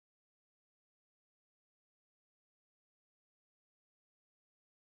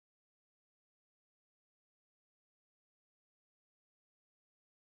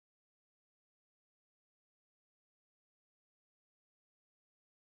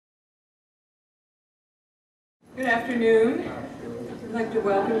Good afternoon. I'd like to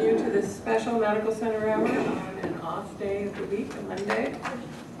welcome you to this special Medical Center Hour on an off day of the week, a Monday.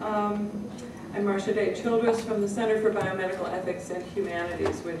 I'm Marcia Day Childress from the Center for Biomedical Ethics and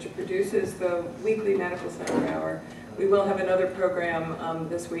Humanities, which produces the weekly Medical Center Hour. We will have another program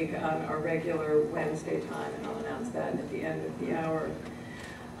this week on our regular Wednesday time, and I'll announce that at the end of the hour.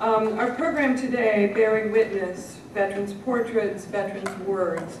 Our program today, Bearing Witness, Veterans Portraits, Veterans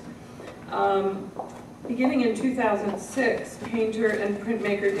Words. Beginning in 2006, painter and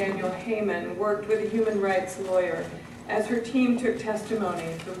printmaker Daniel Heyman worked with a human rights lawyer as her team took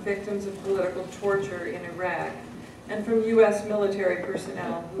testimony from victims of political torture in Iraq and from U.S. military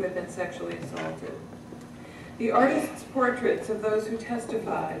personnel who had been sexually assaulted. The artist's portraits of those who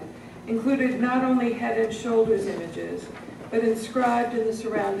testified included not only head and shoulders images, but inscribed in the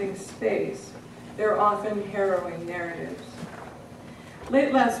surrounding space, their often harrowing narratives.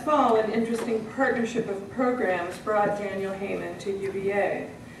 Late last fall, an interesting partnership of programs brought Daniel Heyman to UVA.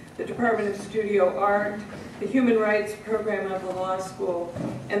 The Department of Studio Art, the Human Rights Program of the Law School,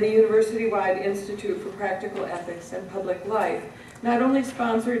 and the university-wide Institute for Practical Ethics and Public Life not only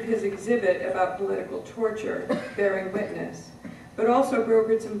sponsored his exhibit about political torture, Bearing Witness, but also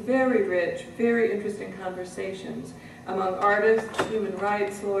brokered some very rich, very interesting conversations among artists, human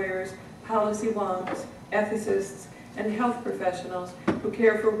rights lawyers, policy wonks, ethicists, and health professionals who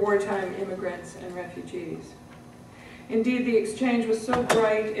care for wartime immigrants and refugees. Indeed, the exchange was so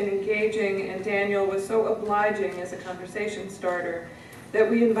bright and engaging, and Daniel was so obliging as a conversation starter, that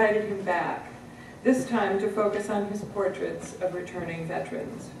we invited him back, this time to focus on his portraits of returning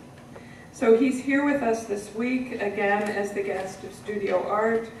veterans. So he's here with us this week, again as the guest of Studio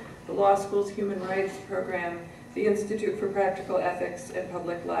Art, the Law School's Human Rights Program, the Institute for Practical Ethics and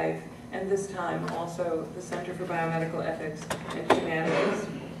Public Life, and this time also the Center for Biomedical Ethics and Humanities.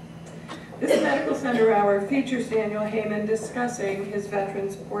 This Medical Center Hour features Daniel Heyman discussing his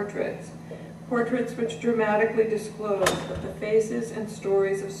veterans' portraits, portraits which dramatically disclose that the faces and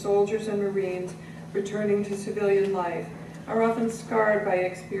stories of soldiers and Marines returning to civilian life are often scarred by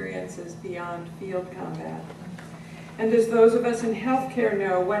experiences beyond field combat. And as those of us in healthcare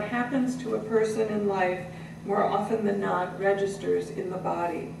know, what happens to a person in life more often than not registers in the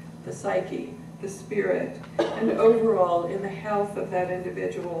body, the psyche, the spirit, and overall in the health of that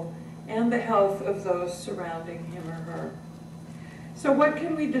individual and the health of those surrounding him or her. So what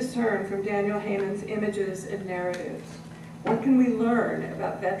can we discern from Daniel Heyman's images and narratives? What can we learn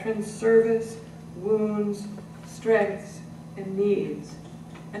about veterans' service, wounds, strengths, and needs?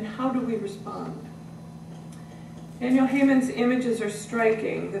 And how do we respond? Daniel Heyman's images are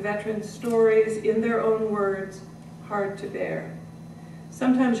striking, the veterans' stories, in their own words, hard to bear.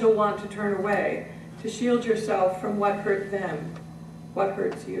 Sometimes you'll want to turn away, to shield yourself from what hurt them, what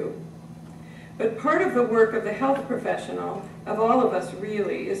hurts you. But part of the work of the health professional, of all of us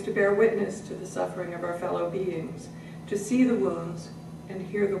really, is to bear witness to the suffering of our fellow beings, to see the wounds and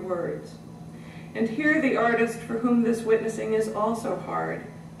hear the words. And here the artist for whom this witnessing is also hard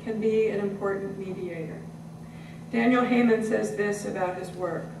can be an important mediator. Daniel Heyman says this about his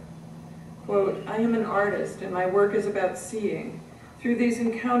work, quote, "I am an artist and my work is about seeing. Through these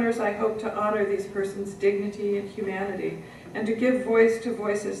encounters, I hope to honor these persons' dignity and humanity and to give voice to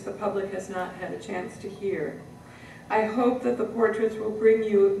voices the public has not had a chance to hear. I hope that the portraits will bring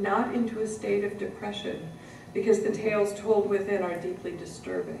you not into a state of depression, because the tales told within are deeply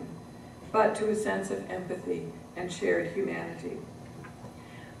disturbing, but to a sense of empathy and shared humanity."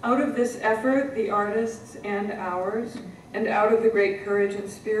 Out of this effort, the artists and ours, and out of the great courage and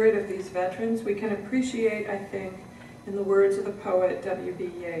spirit of these veterans, we can appreciate, I think, in the words of the poet W.B.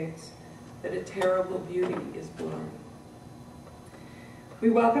 Yeats, that a terrible beauty is born.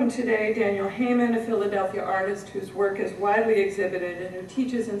 We welcome today Daniel Heyman, a Philadelphia artist whose work is widely exhibited and who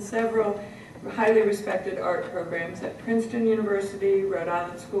teaches in several highly respected art programs at Princeton University, Rhode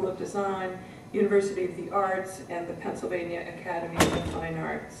Island School of Design, University of the Arts, and the Pennsylvania Academy of Fine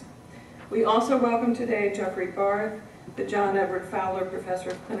Arts. We also welcome today Jeffrey Barth, the John Edward Fowler Professor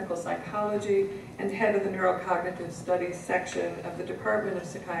of Clinical Psychology and head of the Neurocognitive Studies section of the Department of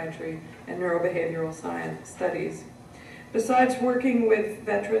Psychiatry and Neurobehavioral Science Studies. Besides working with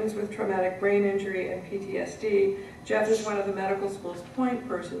veterans with traumatic brain injury and PTSD, Jeff is one of the medical school's point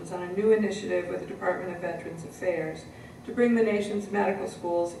persons on a new initiative with the Department of Veterans Affairs to bring the nation's medical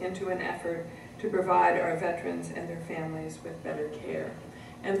schools into an effort to provide our veterans and their families with better care.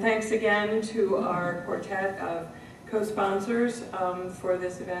 And thanks again to our quartet of co-sponsors for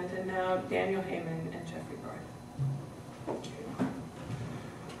this event, and now Daniel Heyman and Jeffrey Barth.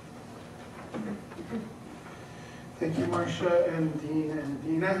 Thank you, Marcia and Dean and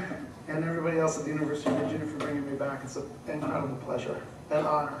Dina and everybody else at the University of Virginia for bringing me back. It's an incredible pleasure and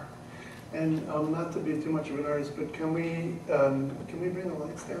honor. And not to be too much of an artist, but can we bring the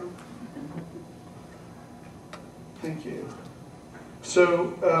lights down? Thank you.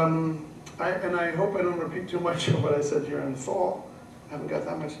 So, I hope I don't repeat too much of what I said here in the fall. I haven't got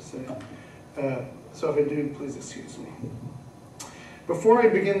that much to say. So if I do, please excuse me. Before I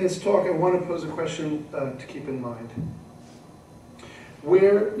begin this talk, I want to pose a question to keep in mind.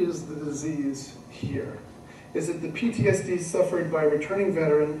 Where is the disease here? Is it the PTSD suffered by a returning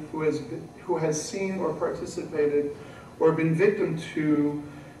veteran who has seen or participated or been victim to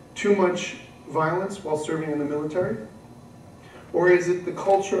too much violence while serving in the military? Or is it the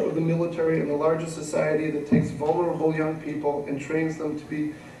culture of the military and the larger society that takes vulnerable young people and trains them to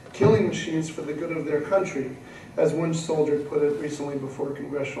be killing machines for the good of their country, as one soldier put it recently before a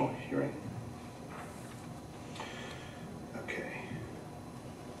congressional hearing? Okay.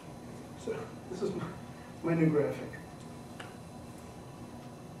 So this is my new graphic.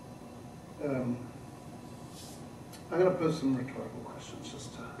 I'm going to pose some rhetorical questions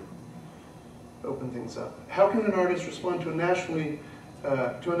just to open things up. How can an artist respond to a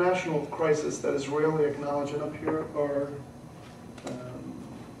national crisis that is rarely acknowledged? And up here are,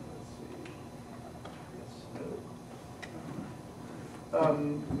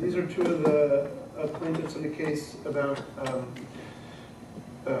 these are two of the plaintiffs in the case about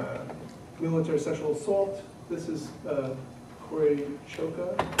military sexual assault. This is Corey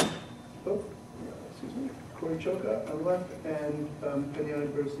Choka. Oh, excuse me. Corey Choka on the left, and Penina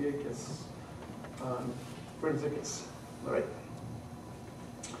Berziakis on Berziakis. All right.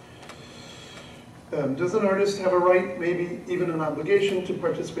 Does an artist have a right, maybe even an obligation, to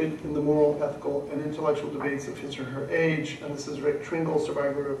participate in the moral, ethical, and intellectual debates of his or her age? And this is Rick Tringle,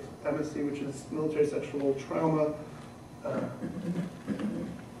 survivor of MST, which is military sexual trauma,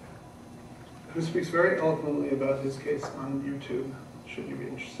 who speaks very eloquently about his case on YouTube, should you be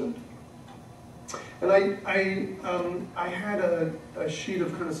interested. And I had a sheet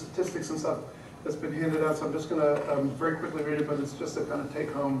of kind of statistics and stuff that's been handed out, so I'm just going to very quickly read it, but it's just a kind of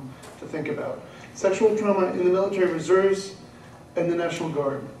take home to think about. Sexual trauma in the military reserves and the National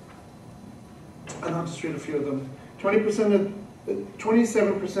Guard. And I'll just read a few of them.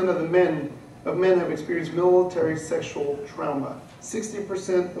 27% of men have experienced military sexual trauma.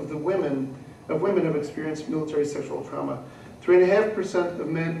 60% of women have experienced military sexual trauma. 3.5% of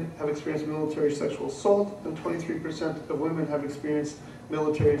men have experienced military sexual assault, and 23% of women have experienced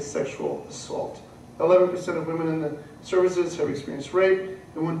military sexual assault. 11% of women in the services have experienced rape,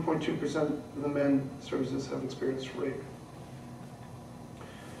 and 1.2% of the men services have experienced rape.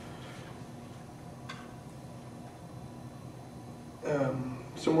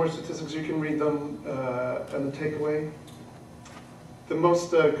 Some more statistics, you can read them, and the takeaway. The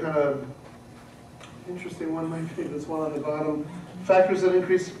most kind of interesting one might be this one on the bottom. Factors that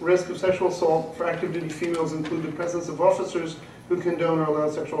increase risk of sexual assault for active duty females include the presence of officers who condone or allow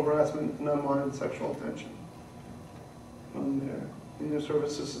sexual harassment and unwanted sexual attention. In their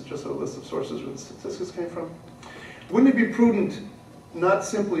service, this is just a list of sources where the statistics came from. Wouldn't it be prudent not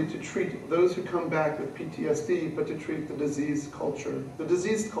simply to treat those who come back with PTSD, but to treat the diseased culture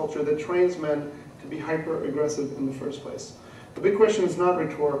that trains men to be hyper-aggressive in the first place? The big question is not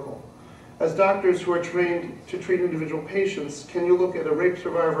rhetorical. As doctors who are trained to treat individual patients, can you look at a rape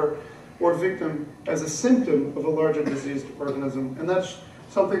survivor or victim as a symptom of a larger diseased organism? And that's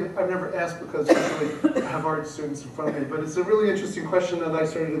something I've never asked because usually I have art students in front of me, but it's a really interesting question that I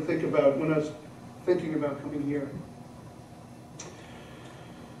started to think about when I was thinking about coming here.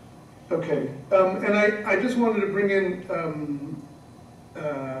 Okay, and I just wanted to bring in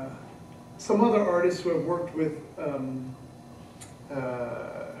some other artists who have worked with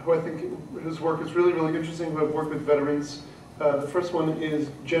who I think whose work is really, really interesting, who have worked with veterans. The first one is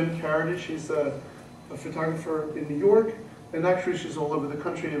Jen Carity. She's a photographer in New York, and actually she's all over the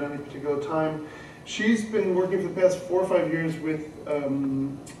country at any particular time. She's been working for the past 4 or 5 years with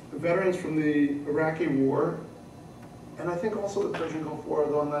veterans from the Iraqi War, and I think also the Persian Gulf War,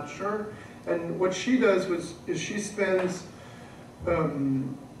 although I'm not sure. And what she does is she spends a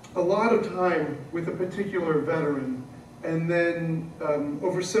lot of time with a particular veteran, and then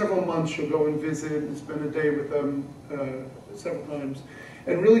over several months she'll go and visit and spend a day with them several times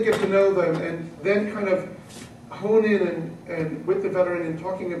and really get to know them, and then kind of hone in and with the veteran and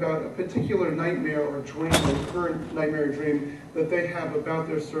talking about a particular nightmare or dream or current nightmare or dream that they have about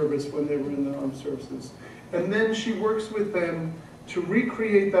their service when they were in the armed services. And then she works with them to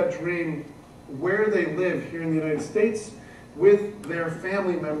recreate that dream where they live here in the United States with their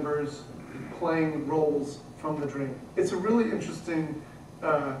family members playing roles from the drain. It's a really interesting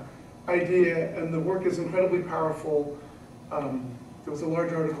idea, and the work is incredibly powerful. There was a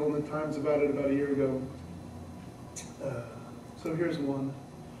large article in the Times about it about a year ago. So here's one.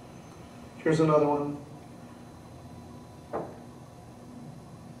 Here's another one.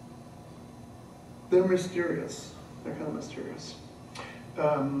 They're mysterious. They're kind of mysterious.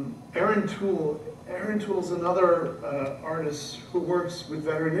 Aaron Toole's another artist who works with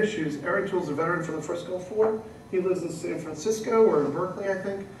veteran issues. Aaron Toole's a veteran from the first Gulf War. He lives in San Francisco, or in Berkeley, I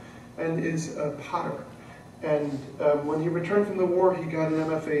think, and is a potter. And when he returned from the war, he got an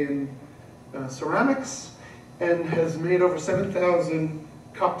MFA in ceramics and has made over 7,000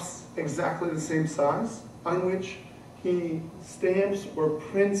 cups exactly the same size, on which he stamps or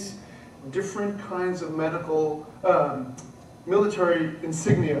prints different kinds of medical, military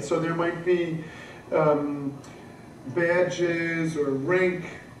insignia. So there might be badges or rank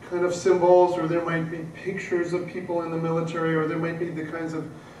kind of symbols, or there might be pictures of people in the military, or there might be the kinds of,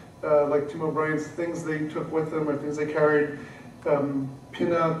 like Tim O'Brien's, things they took with them or things they carried,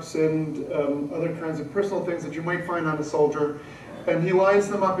 pin-ups and other kinds of personal things that you might find on a soldier. And he lines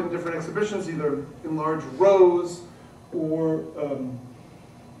them up in different exhibitions, either in large rows or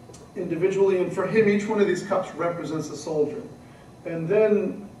individually. And for him, each one of these cups represents a soldier. And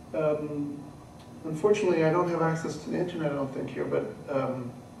then, unfortunately, I don't have access to the internet, I don't think, here, but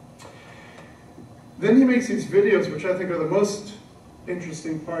then he makes these videos, which I think are the most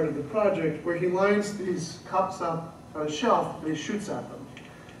interesting part of the project, where he lines these cups up on a shelf and he shoots at them.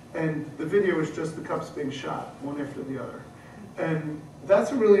 And the video is just the cups being shot, one after the other. And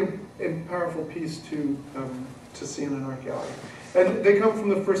that's a really powerful piece to see in an art gallery. And they come from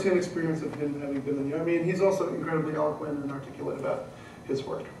the first-hand experience of him having been in the Army, and he's also incredibly eloquent and articulate about his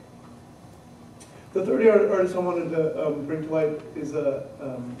work. The third artist I wanted to bring to light is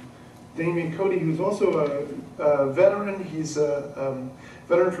Damien Cody, who's also a veteran. He's a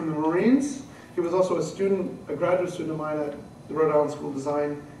veteran from the Marines. He was also a graduate student of mine at the Rhode Island School of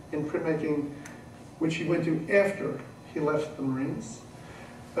Design in printmaking, which he went to after he left the Marines.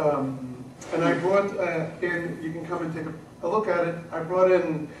 And I brought in, you can come and take a look at it, I brought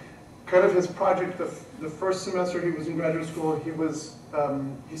in kind of his project the first semester he was in graduate school.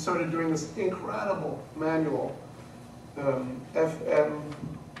 He started doing this incredible manual, FM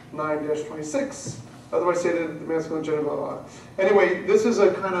 9-26, otherwise stated the masculine gender, blah, blah, blah. Anyway, this is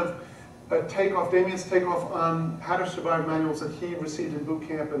a kind of a takeoff, Damien's takeoff on how to survive manuals that he received in boot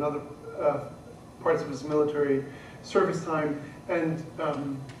camp and other parts of his military service time. And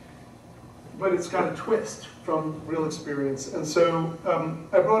but it's got a twist from real experience. And so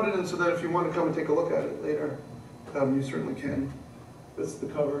I brought it in so that if you want to come and take a look at it later, you certainly can. This is the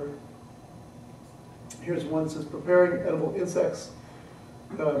cover. Here's one that says, preparing edible insects.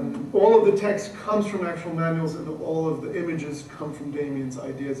 All of the text comes from actual manuals, and all of the images come from Damien's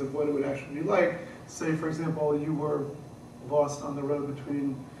ideas of what it would actually be like. Say, for example, you were lost on the road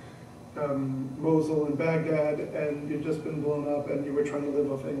between Mosul and Baghdad, and you'd just been blown up, and you were trying to live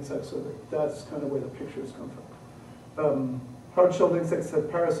off insects, so that's kind of where the pictures come from. Hard-shelled insects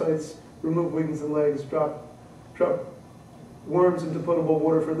have parasites, remove wings and legs, drop worms into potable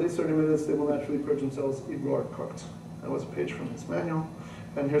water for at least 30 minutes, they will naturally purge themselves, eat raw or cooked. That was a page from his manual.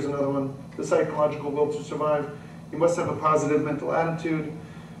 And here's another one. The psychological will to survive. You must have a positive mental attitude,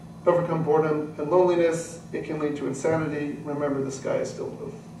 overcome boredom and loneliness. It can lead to insanity. Remember, the sky is still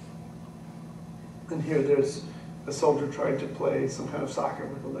blue. And here there's a soldier trying to play some kind of soccer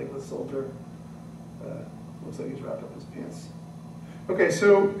with a legless soldier. Looks like he's wrapped up his pants. Okay,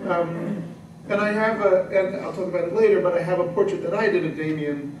 so, and I have and I'll talk about it later, but I have a portrait that I did of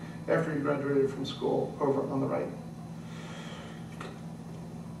Damien after he graduated from school over on the right.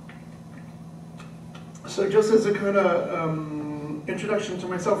 So just as a kind of introduction to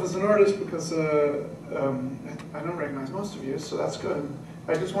myself as an artist, because I don't recognize most of you, so that's good.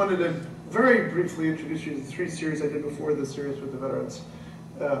 I just wanted to very briefly introduce you to the 3 series I did before this series with the veterans.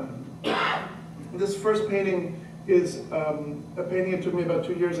 This first painting is a painting it took me about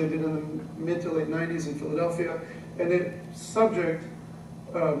 2 years. I did in the mid to late 90s in Philadelphia, and the subject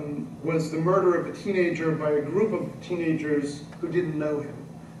was the murder of a teenager by a group of teenagers who didn't know him,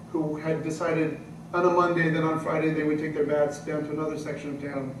 who had decided on a Monday, then on Friday they would take their bats down to another section of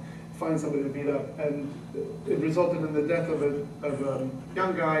town, find somebody to beat up, and it resulted in the death of a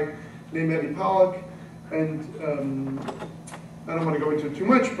young guy named Eddie Pollock. And I don't want to go into it too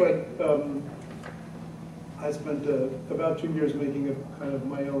much, but I spent about 2 years making a kind of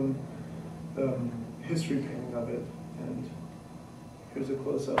my own history painting of it. And here's a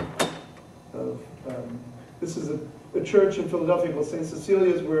close-up of This is a church in Philadelphia called St.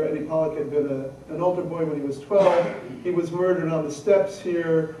 Cecilia's, where Eddie Pollock had been an altar boy when he was 12. He was murdered on the steps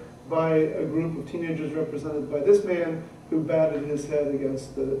here by a group of teenagers represented by this man who batted his head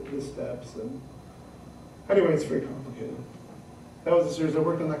against the steps. And anyway, it's very complicated. That was a series. I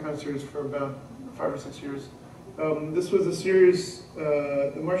worked on that kind of series for about 5 or 6 years. This was a series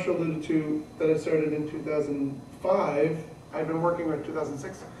that Marshall alluded to that I started in 2005. I'd been working, or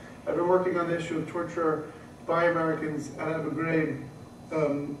 2006. I've been working on the issue of torture by Americans at Abu Ghraib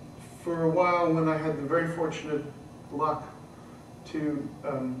for a while, when I had the very fortunate luck to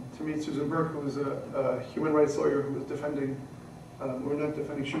meet Susan Burke, who was a human rights lawyer who was defending, or not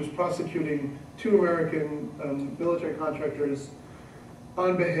defending, she was prosecuting 2 American military contractors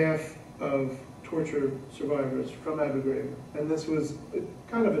on behalf of torture survivors from Abu Ghraib. And this was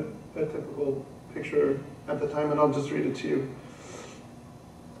kind of a typical picture at the time, and I'll just read it to you.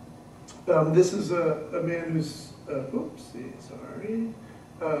 This is a man who's,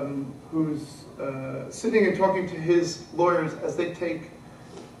 who's sitting and talking to his lawyers as they take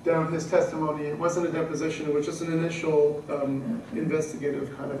down his testimony. It wasn't a deposition, it was just an initial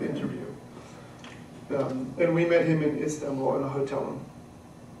investigative kind of interview. And we met him in Istanbul in a hotel room.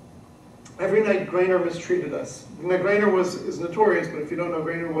 Every night, Grainer mistreated us. Now, Grainer is notorious, but if you don't know,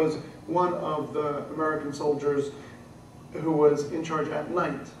 Grainer was one of the American soldiers who was in charge at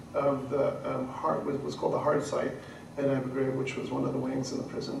night of the was called the hard site at Abu Ghraib, which was one of the wings in the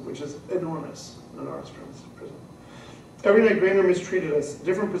prison, which is enormous prison. Every night, Grainer mistreated us,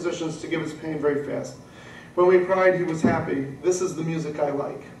 different positions to give us pain very fast. When we cried, he was happy. This is the music I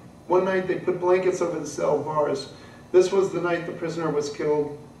like. One night, they put blankets over the cell bars. This was the night the prisoner was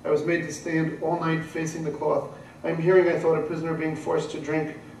killed. I was made to stand all night facing the cloth. I'm hearing, I thought, a prisoner being forced to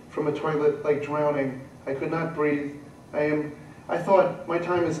drink from a toilet like drowning. I could not breathe. I thought, my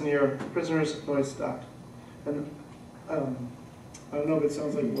time is near. The prisoner's noise stopped. And I don't know if it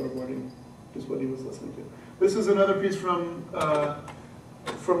sounds like waterboarding, is what he was listening to. This is another piece from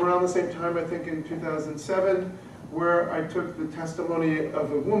around the same time, I think in 2007, where I took the testimony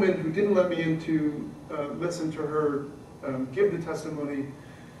of a woman who didn't let me in to listen to her give the testimony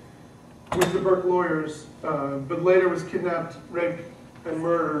with the Burke lawyers, but later was kidnapped, raped, and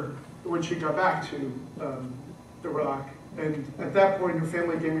murdered when she got back to Iraq. And at that point, her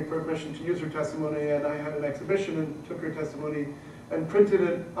family gave me permission to use her testimony, and I had an exhibition and took her testimony and printed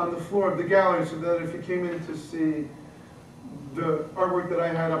it on the floor of the gallery, so that if you came in to see the artwork that I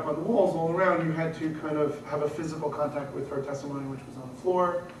had up on the walls all around, you had to kind of have a physical contact with her testimony, which was on the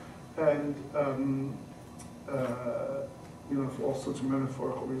floor, and you know, for all sorts of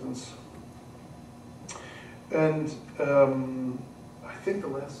metaphorical reasons. And I think the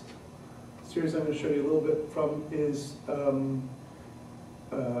last series I'm going to show you a little bit from is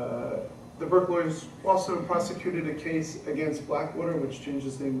the Burke lawyers also prosecuted a case against Blackwater, which changed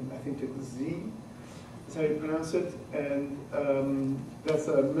its name, I think, to the Z, is how you pronounce it. And that's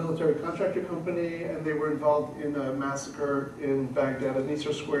a military contractor company, and they were involved in a massacre in Baghdad at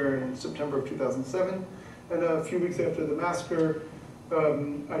Nisr Square in September of 2007. And a few weeks after the massacre,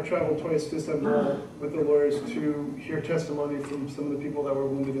 I traveled twice to Istanbul with the lawyers to hear testimony from some of the people that were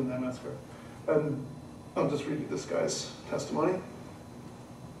wounded in that massacre. And I'll just read you this guy's testimony.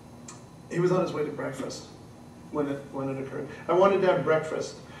 He was on his way to breakfast when it occurred. I wanted to have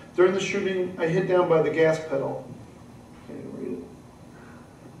breakfast. During the shooting, I hit down by the gas pedal. Can't even read it.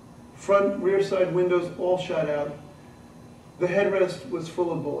 Front, rear side windows all shot out. The headrest was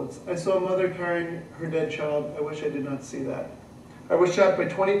full of bullets. I saw a mother carrying her dead child. I wish I did not see that. I was shot by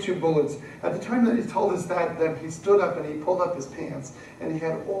 22 bullets. At the time that he told us that, then he stood up and he pulled up his pants, and he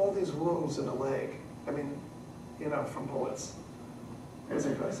had all these wounds in the leg. I mean, you know, from bullets. It was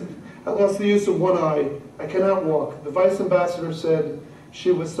impressive. I lost the use of one eye. I cannot walk. The vice ambassador said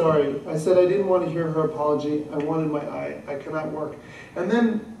she was sorry. I said I didn't want to hear her apology. I wanted my eye. I cannot work. And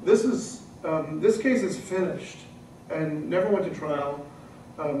then this case is finished and never went to trial,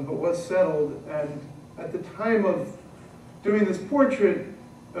 but was settled. And at the time of doing this portrait,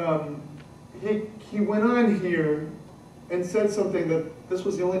 he went on here and said something that this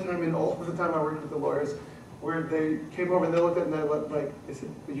was the only time in all of the time I worked with the lawyers where they came over and they looked at it and they said,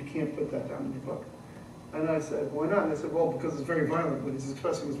 well, you can't put that down in your book. And I said, why not? And they said, well, because it's very violent. What he's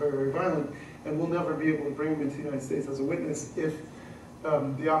expressing is very, very violent, and we'll never be able to bring him into the United States as a witness if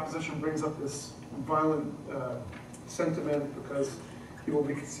the opposition brings up this violent sentiment, because he will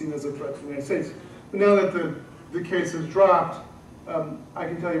be seen as a threat to the United States. But now that the case is dropped, I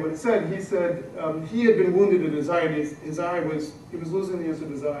can tell you what he said. He said he had been wounded in his eye, and he was losing the use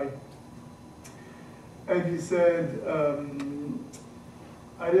of his eye. And he said,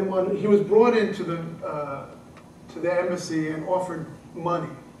 I didn't want. He was brought into the embassy and offered money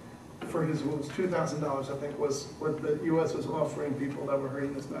for his wounds. $2,000, I think, was what the U.S. was offering people that were hurt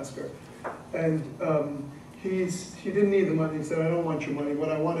in this massacre. And he didn't need the money. He said, "I don't want your money. What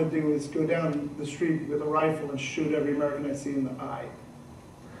I want to do is go down the street with a rifle and shoot every American I see in the eye."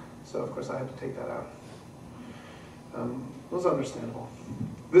 So of course I had to take that out. It was understandable.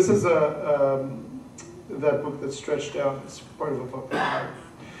 This is that book that's stretched out. It's part of a book.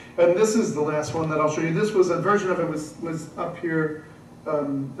 And this is the last one that I'll show you. This was a version of it was up here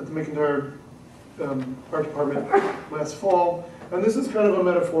at the McIntyre Art Department last fall. And this is kind of a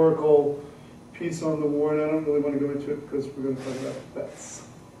metaphorical piece on the war, and I don't really want to go into it because we're going to talk about vets.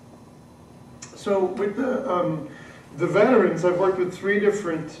 So with the veterans, I've worked with three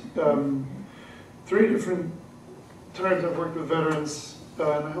different times I've worked with veterans, and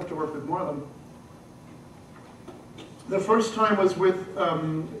I hope to work with more of them. The first time was with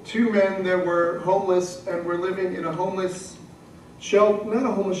two men that were homeless and were living in a homeless shelter, not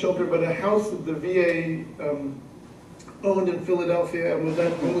a homeless shelter, but a house that the VA owned in Philadelphia, and would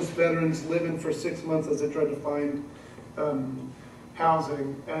let homeless veterans live in for 6 months as they tried to find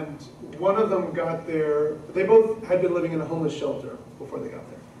housing. And one of them got there, they both had been living in a homeless shelter before they got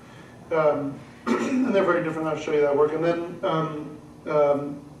there. And they're very different. I'll show you that work. And then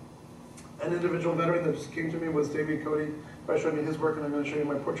an individual veteran that just came to me was David Cody. I showed you his work, and I'm going to show you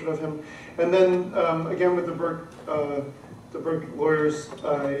my portrait of him. And then again with the Burke lawyers,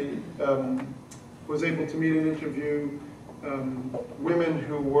 I was able to meet and interview women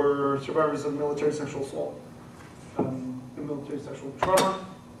who were survivors of military sexual assault and military sexual trauma.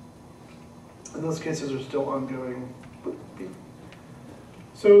 And those cases are still ongoing.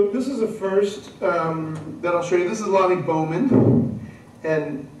 So this is the first that I'll show you. This is Lonnie Bowman,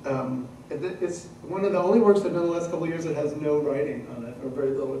 and it's one of the only works I've done the last couple of years that has no writing on it, or very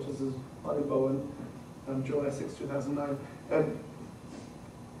little, which is Lonnie Bowen, July 6, 2009. And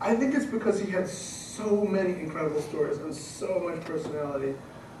I think it's because he had so many incredible stories and so much personality.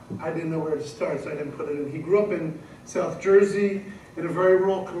 I didn't know where to start, so I didn't put it in. He grew up in South Jersey, in a very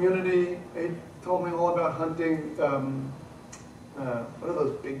rural community. He told me all about hunting, what are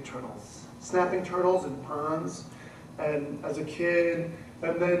those big turtles? Snapping turtles in ponds, and as a kid.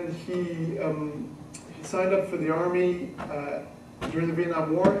 And then he signed up for the Army during the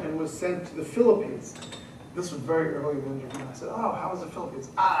Vietnam War and was sent to the Philippines. This was very early in the interview. I said, "Oh, how was the Philippines?"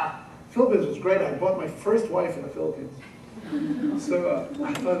 Philippines was great. I bought my first wife in the Philippines. So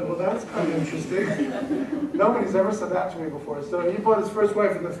I thought, well, that's kind of interesting. Nobody's ever said that to me before. So he bought his first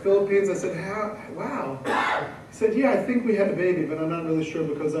wife in the Philippines. I said, wow. He said, "Yeah, I think we had a baby, but I'm not really sure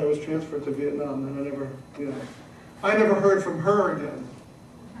because I was transferred to Vietnam, and I never heard from her again."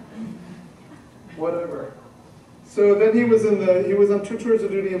 Whatever. So then he was on 2 tours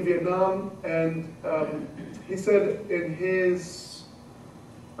of duty in Vietnam, and he said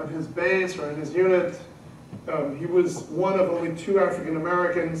on his base or in his unit, he was one of only 2 African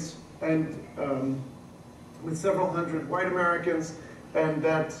Americans, and with several hundred white Americans, and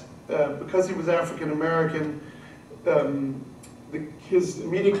that because he was African American, his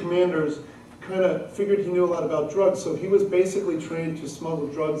immediate commanders kind of figured he knew a lot about drugs, so he was basically trained to smuggle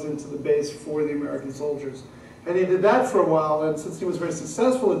drugs into the base for the American soldiers. And he did that for a while, and since he was very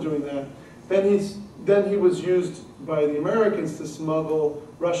successful at doing that, then he was used by the Americans to smuggle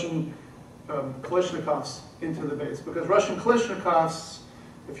Russian Kalashnikovs into the base. Because Russian Kalashnikovs,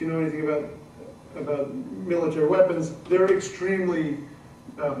 if you know anything about military weapons, they're extremely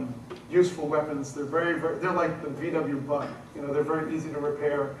useful weapons. They're they're like the VW Bug. They're very easy to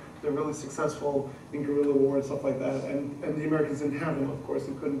repair. They're really successful in guerrilla war and stuff like that. And the Americans didn't have them, of course,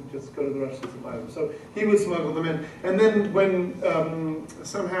 and couldn't just go to the Russians and buy them. So he would smuggle them in. And then when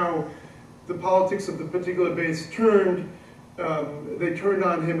somehow the politics of the particular base turned, they turned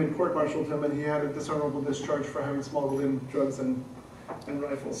on him and court-martialed him, and he had a dishonorable discharge for having smuggled in drugs and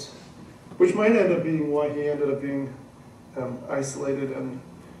rifles, which might end up being why he ended up being isolated and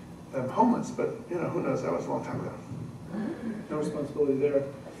homeless. But who knows? That was a long time ago. No responsibility there.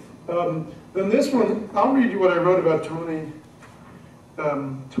 Then this one, I'll read you what I wrote about Tony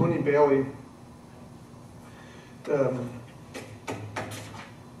Bailey.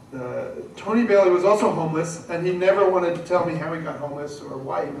 Tony Bailey was also homeless, and he never wanted to tell me how he got homeless or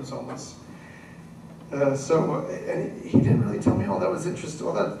why he was homeless. And he didn't really tell me all that was interesting,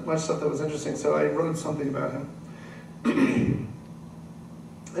 all that much stuff that was interesting. So I wrote something about him,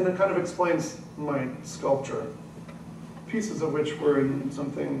 and it kind of explains my sculpture, pieces of which were in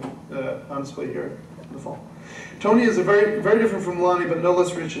something on display here in the fall. Tony is very, very different from Lonnie, but no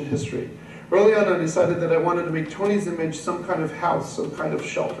less rich in history. Early on, I decided that I wanted to make Tony's image some kind of house, some kind of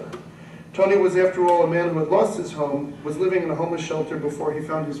shelter. Tony was, after all, a man who had lost his home, was living in a homeless shelter before he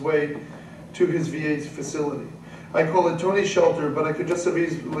found his way to his VA facility. I call it Tony's shelter, but I could just as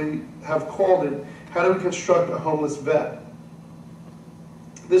easily have called it, How do we construct a homeless vet?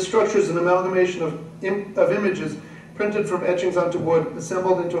 This structure is an amalgamation of images printed from etchings onto wood,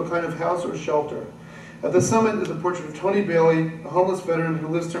 assembled into a kind of house or shelter. At the summit is a portrait of Tony Bailey, a homeless veteran who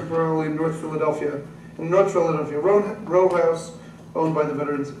lives temporarily in North Philadelphia, row house owned by the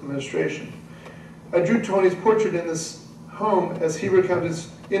Veterans Administration. I drew Tony's portrait in this home as he recounted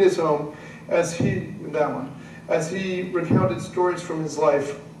as he recounted stories from his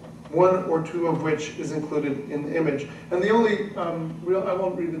life, one or two of which is included in the image. And the only I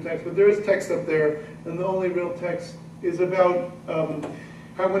won't read the text, but there is text up there, and the only real text is about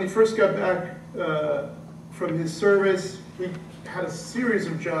how when he first got back from his service, he had a series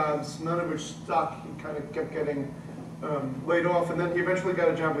of jobs, none of which stuck. He kind of kept getting laid off, and then he eventually got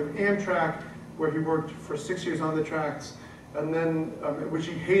a job with Amtrak, where he worked for 6 years on the tracks, and then, which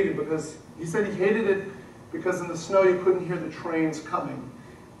he hated because, he said he hated it because in the snow you couldn't hear the trains coming.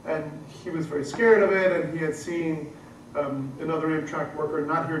 And he was very scared of it, and he had seen another Amtrak worker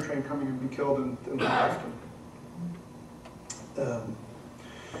not hear a train coming and be killed and left him.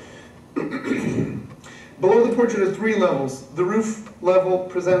 Below the portrait are 3 levels. The roof level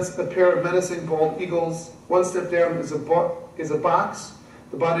presents a pair of menacing bald eagles. One step down is a box,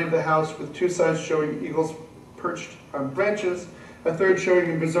 the body of the house, with 2 sides showing eagles perched on branches, a third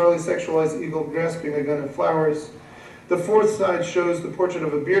showing a bizarrely sexualized eagle grasping a gun of flowers. The 4th side shows the portrait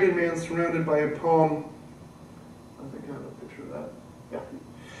of a bearded man surrounded by a poem. I think I have a picture of that. Yeah.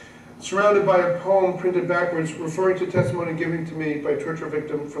 Surrounded by a poem printed backwards, referring to testimony given to me by a torture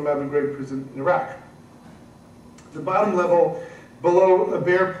victim from Abu Ghraib prison in Iraq. The bottom level, below a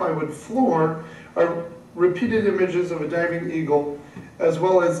bare plywood floor, are repeated images of a diving eagle, as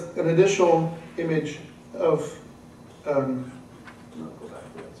well as an additional image of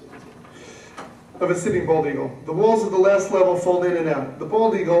a sitting bald eagle. The walls of the last level fold in and out. The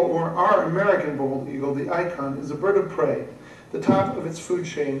bald eagle, or our American bald eagle, the icon, is a bird of prey, the top of its food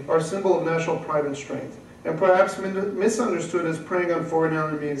chain, our symbol of national pride and strength, and perhaps misunderstood as preying on foreign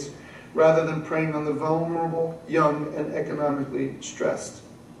enemies rather than preying on the vulnerable, young, and economically stressed.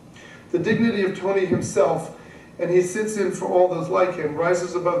 The dignity of Tony himself, and he sits in for all those like him,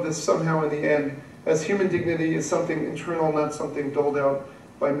 rises above this somehow in the end, as human dignity is something internal, not something doled out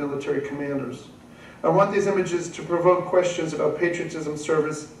by military commanders. I want these images to provoke questions about patriotism,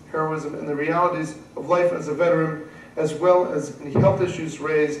 service, heroism, and the realities of life as a veteran, as well as the health issues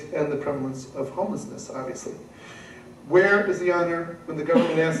raised and the prevalence of homelessness, obviously. Where is the honor when the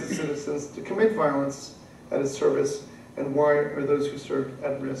government asks its citizens to commit violence at its service, and why are those who serve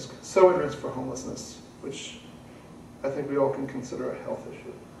at risk, so at risk for homelessness, which I think we all can consider a health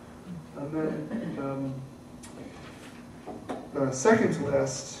issue. And then, second to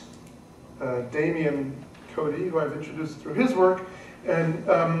last, Damien Cody, who I've introduced through his work, and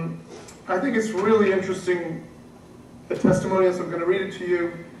I think it's really interesting, a testimonial, so I'm going to read it to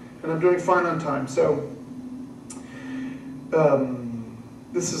you, and I'm doing fine on time. So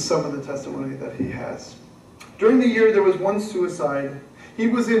this is some of the testimony that he has. During the year, there was one suicide. He's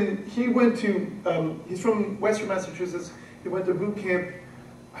from Western Massachusetts. He went to boot camp,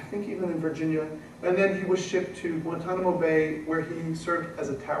 I think even in Virginia, and then he was shipped to Guantanamo Bay, where he served as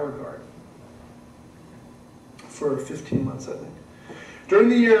a tower guard for 15 months, I think. During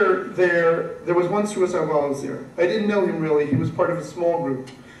the year there was one suicide while I was there. I didn't know him really. He was part of a small group.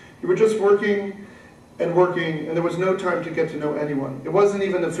 We were just working, and there was no time to get to know anyone. It wasn't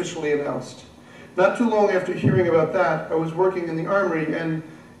even officially announced. Not too long after hearing about that, I was working in the armory, and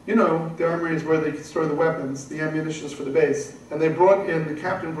you know, the armory is where they store the weapons, the ammunitions for the base. And the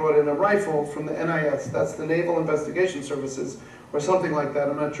captain brought in a rifle from the NIS, that's the Naval Investigation Services, or something like that,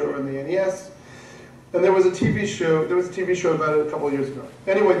 I'm not sure, in the NES. And there was a TV show about it a couple of years ago.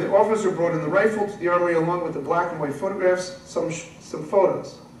 Anyway, the officer brought in the rifle to the armory along with the black and white photographs, some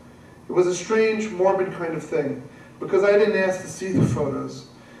photos. It was a strange, morbid kind of thing, because I didn't ask to see the photos.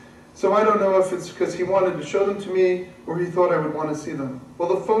 So I don't know if it's because he wanted to show them to me, or he thought I would want to see them. Well,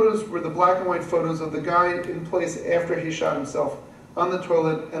 the photos were the black and white photos of the guy in place after he shot himself on the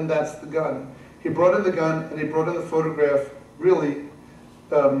toilet, and that's the gun. He brought in the gun, and he brought in the photograph, really,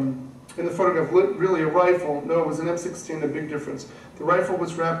 really a rifle. No, it was an M16, a big difference. The rifle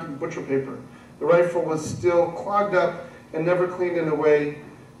was wrapped in butcher paper. The rifle was still clogged up and never cleaned in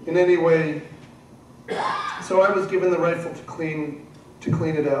any way. So I was given the rifle to clean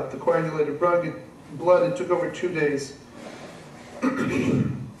it out. The coagulated blood, it took over 2 days.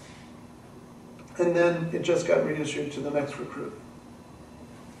 and then it just got reissued to the next recruit.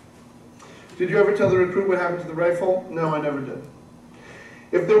 Did you ever tell the recruit what happened to the rifle? No, I never did.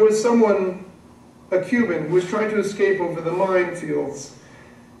 If there was someone, a Cuban, who was trying to escape over the minefields,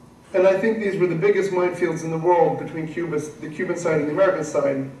 and I think these were the biggest minefields in the world between the Cuban side and the American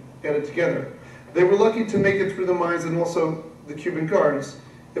side added together. They were lucky to make it through the mines, and also the Cuban guards.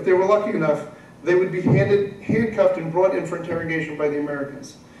 If they were lucky enough, they would be handcuffed and brought in for interrogation by the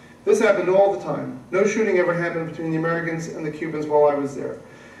Americans. This happened all the time. No shooting ever happened between the Americans and the Cubans while I was there,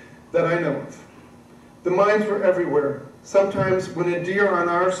 that I know of. The mines were everywhere. Sometimes when a deer on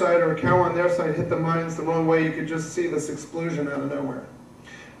our side or a cow on their side hit the mines the wrong way, you could just see this explosion out of nowhere.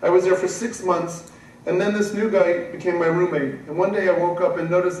 I was there for 6 months, and then this new guy became my roommate. And one day I woke up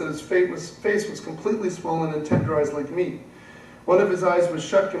and noticed that his face was completely swollen and tenderized like meat. One of his eyes was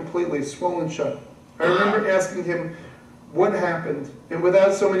shut completely, swollen shut. I remember asking him what happened, and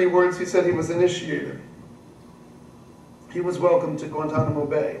without so many words, he said he was initiated. He was welcomed to Guantanamo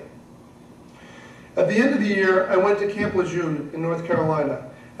Bay. At the end of the year, I went to Camp Lejeune in North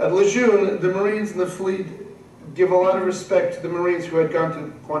Carolina. At Lejeune, the Marines and the fleet give a lot of respect to the Marines who had gone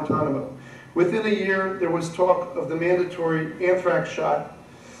to Guantanamo. Within a year, there was talk of the mandatory anthrax shot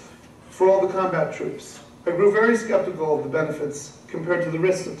for all the combat troops. I grew very skeptical of the benefits compared to the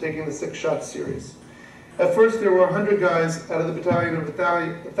risks of taking the 6-shot series. At first, there were 100 guys out of the battalion of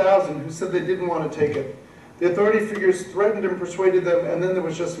 1,000 who said they didn't want to take it. The authority figures threatened and persuaded them, and then there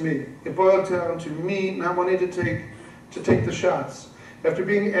was just me. It boiled down to me not wanting to take the shots. After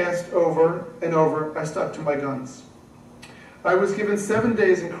being asked over and over, I stuck to my guns. I was given 7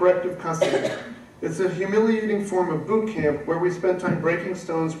 days in corrective custody. It's a humiliating form of boot camp where we spent time breaking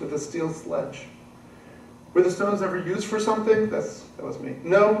stones with a steel sledge. Were the stones ever used for something? That was me.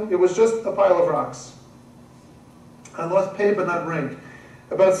 No, it was just a pile of rocks. I lost pay but not rank.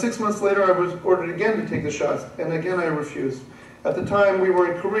 About 6 months later, I was ordered again to take the shots, and again I refused. At the time, we were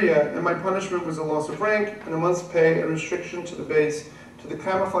in Korea, and my punishment was a loss of rank and a month's pay and restriction to the base, to the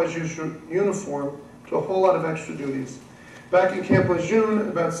camouflage uniform, to a whole lot of extra duties. Back in Camp Lejeune,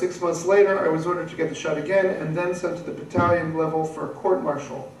 about 6 months later, I was ordered to get the shot again, and then sent to the battalion level for a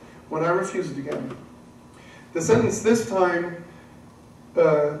court-martial, when I refused again. The sentence this time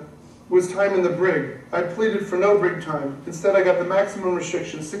was time in the brig. I pleaded for no brig time. Instead, I got the maximum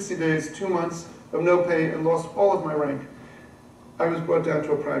restriction, 60 days, 2 months of no pay, and lost all of my rank. I was brought down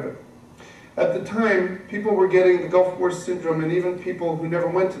to a private. At the time, people were getting the Gulf War syndrome, and even people who never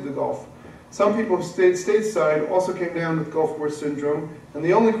went to the Gulf. Some people who stayed stateside also came down with Gulf War syndrome, and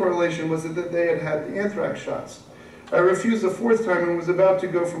the only correlation was that they had had the anthrax shots. I refused the 4th time and was about to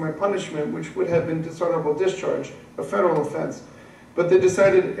go for my punishment, which would have been dishonorable discharge, a federal offense. But they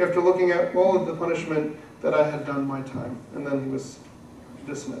decided, after looking at all of the punishment, that I had done my time. And then he was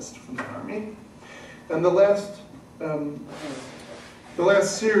dismissed from the Army. And the last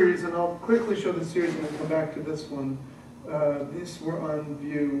series, and I'll quickly show the series and then come back to this one. These were on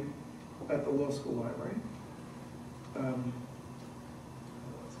view at the law school library.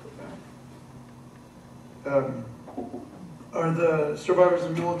 Let's go back. Are the survivors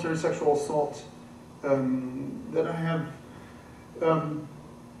of military sexual assault that I have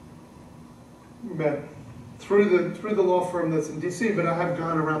met through the law firm that's in DC, but I have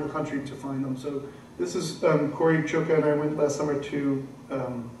gone around the country to find them. So this is Corey Chuka, and I went last summer to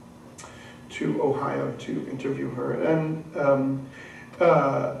Ohio to interview her. And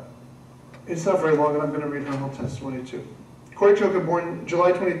it's not very long, and I'm going to read her whole testimony too. Corey Chuka, born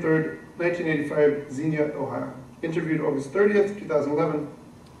July 23rd, 1985, Xenia, Ohio. Interviewed August 30th, 2011.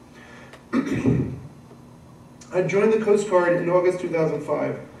 I joined the Coast Guard in August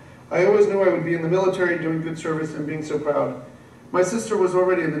 2005. I always knew I would be in the military doing good service and being so proud. My sister was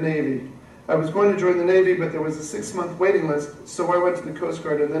already in the Navy. I was going to join the Navy, but there was a 6-month waiting list, so I went to the Coast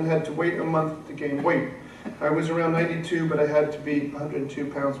Guard and then had to wait a month to gain weight. I was around 92, but I had to be 102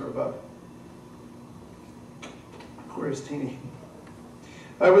 pounds or above. Corey's teeny.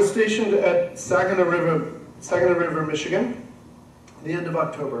 I was stationed at Saginaw River, Michigan, the end of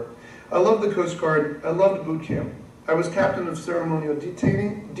October. I loved the Coast Guard. I loved boot camp. I was captain of ceremonial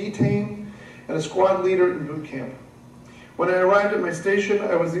detain, and a squad leader in boot camp. When I arrived at my station,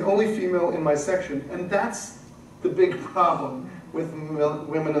 I was the only female in my section, and that's the big problem with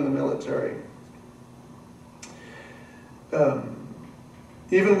women in the military.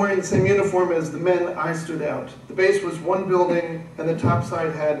 Even wearing the same uniform as the men, I stood out. The base was one building, and the top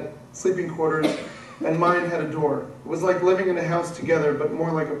side had sleeping quarters, and mine had a door. It was like living in a house together, but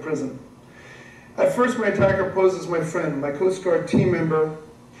more like a prison. At first, my attacker posed as my friend, my Coast Guard team member,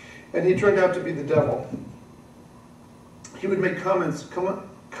 and he turned out to be the devil. He would make comments,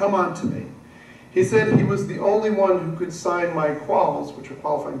 come on to me. He said he was the only one who could sign my quals, which are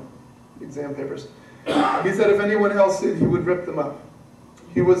qualifying exam papers. He said if anyone else did, he would rip them up.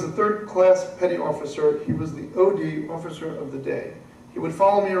 He was a third-class petty officer. He was the OD, officer of the day. He would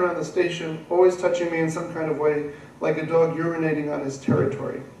follow me around the station, always touching me in some kind of way, like a dog urinating on his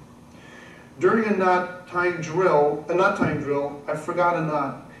territory. During a knot tying drill, I forgot a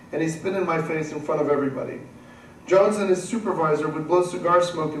knot, and he spit in my face in front of everybody. Jones and his supervisor would blow cigar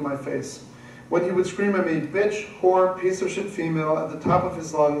smoke in my face. When he would scream at me, bitch, whore, piece of shit female, at the top of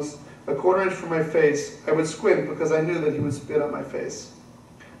his lungs, a quarter inch from my face, I would squint because I knew that he would spit on my face.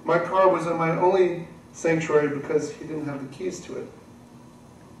 My car was in my only sanctuary because he didn't have the keys to it.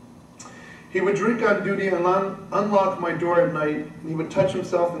 He would drink on duty and unlock my door at night, and he would touch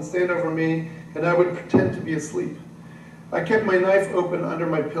himself and stand over me, and I would pretend to be asleep. I kept my knife open under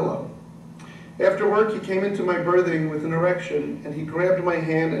my pillow. After work, he came into my berthing with an erection, and he grabbed my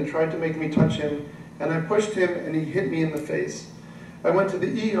hand and tried to make me touch him, and I pushed him, and he hit me in the face. I went to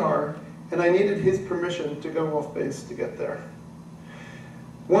the ER, and I needed his permission to go off base to get there.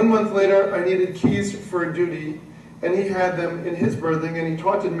 1 month later, I needed keys for a duty, and he had them in his berthing, and he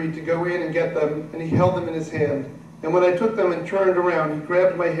taunted me to go in and get them, and he held them in his hand. And when I took them and turned around, he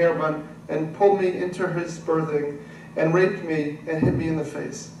grabbed my hair bun and pulled me into his berthing and raped me and hit me in the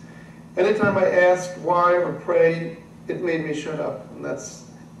face. Anytime I asked why or pray, it made me shut up, and that's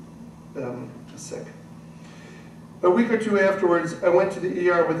sick. A week or two afterwards, I went to the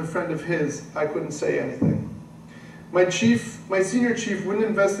ER with a friend of his. I couldn't say anything. My senior chief wouldn't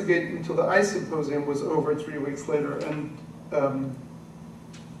investigate until the ICE symposium was over 3 weeks later. And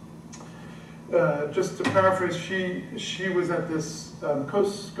just to paraphrase, she was at this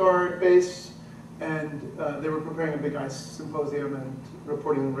Coast Guard base, and they were preparing a big ICE symposium, and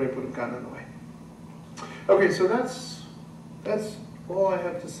reporting the rape would have gotten in the way. Okay, so that's all I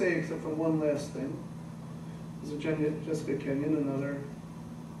have to say, except for one last thing. This is Jessica Kenyon, another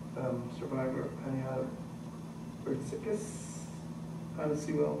survivor of Burke-Sickis, Anna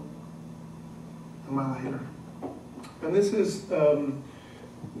Sewell, a mile later. And this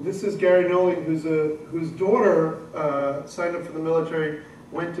is Gary Noling, whose daughter signed up for the military,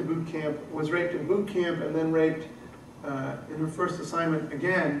 went to boot camp, was raped in boot camp, and then raped in her first assignment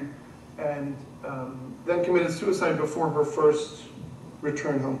again, and then committed suicide before her first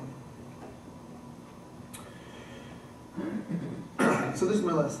return home. So this is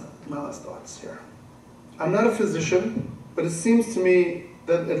my last thoughts here. I'm not a physician, but it seems to me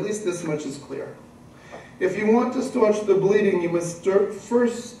that at least this much is clear. If you want to staunch the bleeding, you must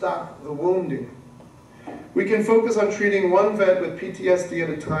first stop the wounding. We can focus on treating one vet with PTSD at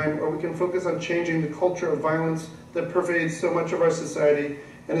a time, or we can focus on changing the culture of violence that pervades so much of our society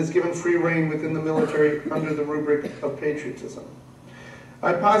and is given free rein within the military under the rubric of patriotism.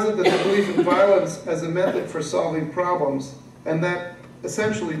 I posit that the belief in violence as a method for solving problems, and that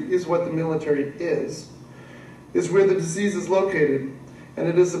essentially is what the military is where the disease is located, and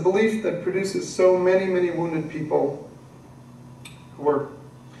it is a belief that produces so many, many wounded people who are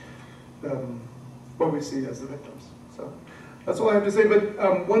what we see as the victims. So that's all I have to say,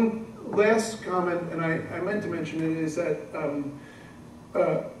 but one last comment, and I meant to mention it, is that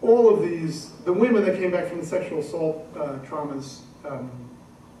all of these, the women that came back from the sexual assault traumas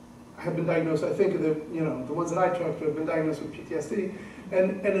have been diagnosed, I think the ones that I talked to have been diagnosed with PTSD.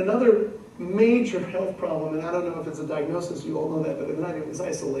 And another major health problem, and I don't know if it's a diagnosis, you all know that, but if not, is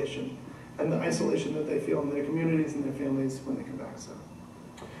isolation. And the isolation that they feel in their communities and their families when they come back. So,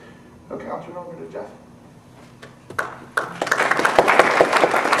 okay, I'll turn over to Jeff.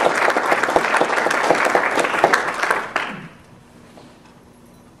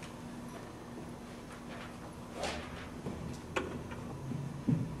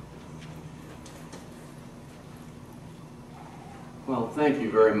 Well, thank you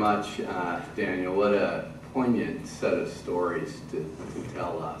very much, Daniel. What a poignant set of stories to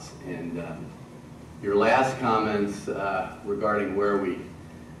tell us. And your last comments regarding where we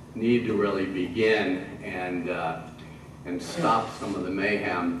need to really begin and stop some of the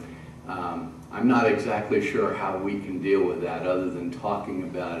mayhem, I'm not exactly sure how we can deal with that other than talking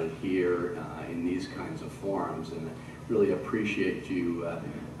about it here in these kinds of forums. And I really appreciate you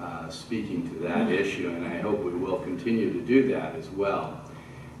speaking to that issue, and I hope we will continue to do that as well.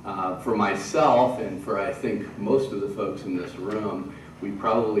 For myself, and for I think most of the folks in this room, we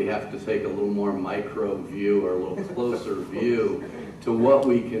probably have to take a little more micro view or a little closer view to what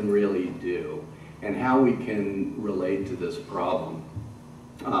we can really do and how we can relate to this problem.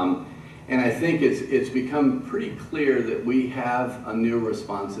 And I think it's become pretty clear that we have a new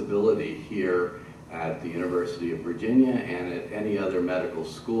responsibility here at the University of Virginia and at any other medical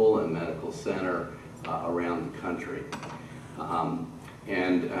school and medical center around the country.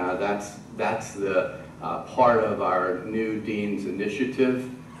 That's the part of our new Dean's Initiative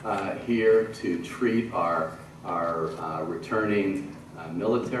here to treat our returning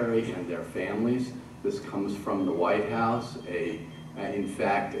military and their families. This comes from the White House, in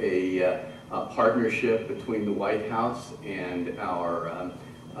fact, a partnership between the White House and our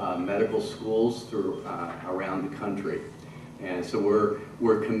medical schools around the country. And so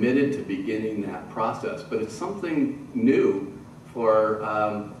we're committed to beginning that process, but it's something new for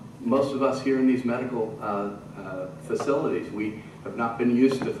most of us here in these medical facilities. We have not been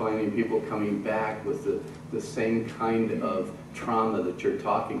used to finding people coming back with the same kind of trauma that you're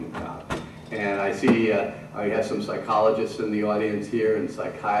talking about. And I see I have some psychologists in the audience here and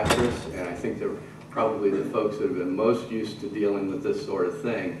psychiatrists, and I think they're probably the folks that have been most used to dealing with this sort of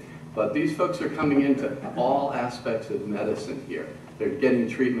thing. But these folks are coming into all aspects of medicine here. They're getting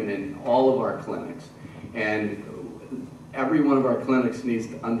treatment in all of our clinics. And every one of our clinics needs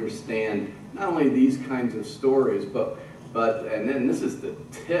to understand not only these kinds of stories, and then this is the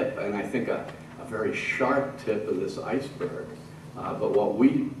tip, and I think a very sharp tip of this iceberg. But what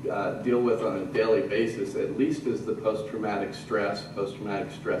we deal with on a daily basis, at least, is the post-traumatic stress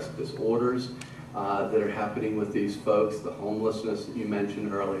disorders that are happening with these folks, the homelessness that you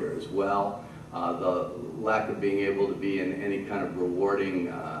mentioned earlier as well, the lack of being able to be in any kind of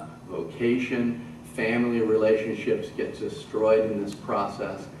rewarding vocation, family relationships get destroyed in this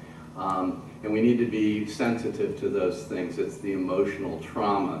process, and we need to be sensitive to those things. It's the emotional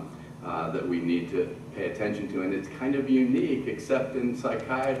trauma that we need to pay attention to, and it's kind of unique, except in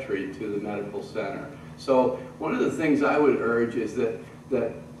psychiatry, to the medical center. So one of the things I would urge is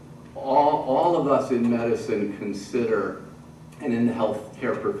that all of us in medicine consider, and in the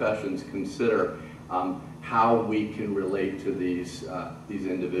healthcare professions consider, how we can relate to these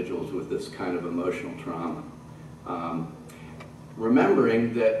individuals with this kind of emotional trauma.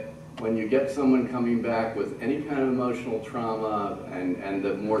 Remembering that when you get someone coming back with any kind of emotional trauma and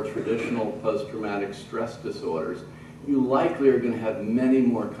the more traditional post-traumatic stress disorders, you likely are going to have many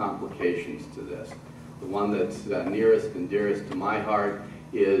more complications to this. The one that's nearest and dearest to my heart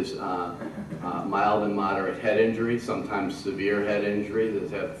is mild and moderate head injury, sometimes severe head injury that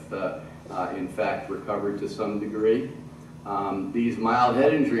have in fact recovered to some degree. These mild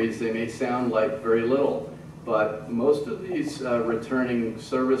head injuries, they may sound like very little, but most of these returning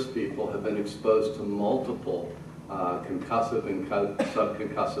service people have been exposed to multiple concussive and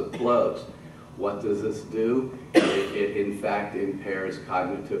subconcussive blows. What does this do? It in fact impairs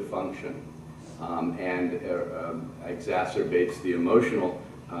cognitive function and exacerbates the emotional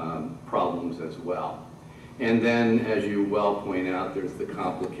problems as well. And then, as you well point out, there's the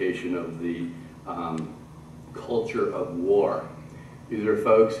complication of the culture of war. These are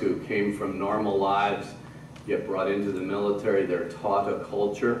folks who came from normal lives, get brought into the military, they're taught a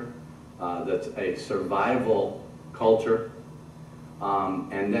culture that's a survival culture,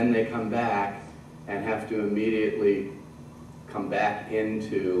 and then they come back and have to immediately come back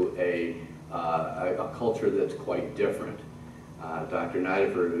into a culture that's quite different. Dr.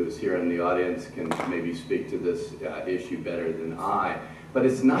 Nideford, who's here in the audience, can maybe speak to this issue better than I, but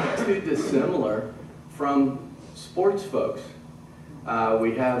it's not too dissimilar from sports folks.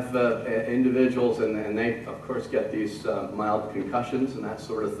 We have individuals, and they, of course, get these mild concussions and that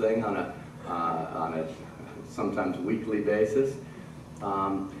sort of thing on a sometimes weekly basis.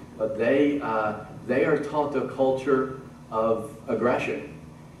 But they are taught a culture of aggression.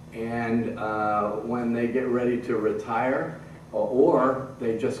 And when they get ready to retire, or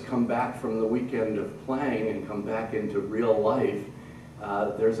they just come back from the weekend of playing and come back into real life,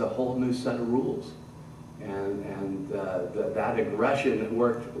 there's a whole new set of rules. And that aggression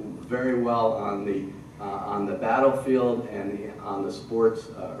worked very well on the battlefield and on the sports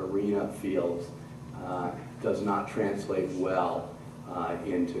arena fields does not translate well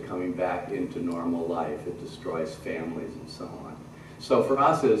into coming back into normal life. It destroys families and so on. So for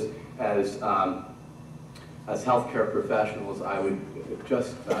us as healthcare professionals, I would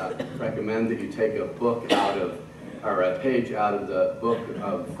just recommend that you take a book out of, or a page out of the book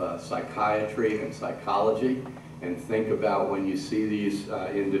of psychiatry and psychology, and think about when you see these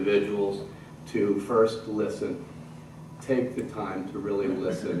individuals to first listen. Take the time to really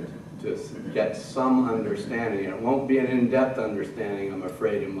listen, to get some understanding. And it won't be an in-depth understanding, I'm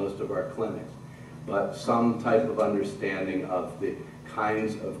afraid, in most of our clinics, but some type of understanding of the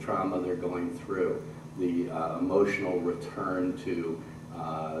kinds of trauma they're going through, the emotional return to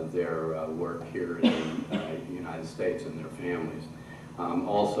their work here in the United States and their families.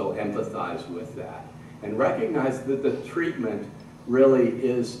 also empathize with that and recognize that the treatment really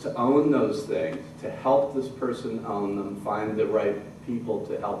is to own those things, to help this person own them, find the right people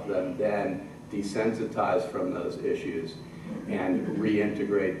to help them then desensitize from those issues and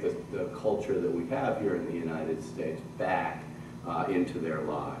reintegrate the culture that we have here in the United States back into their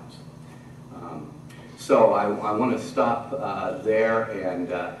lives. So I want to stop there and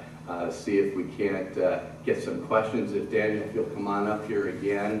see if we can't get some questions. If Daniel, if you'll come on up here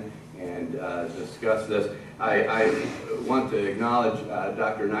again and discuss this. I want to acknowledge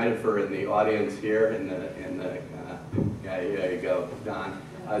Dr. Nidifer in the audience here. Yeah, there you go, Don.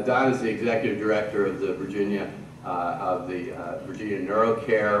 Don is the executive director of the Virginia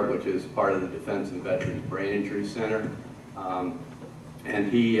Neurocare, which is part of the Defense and Veterans Brain Injury Center,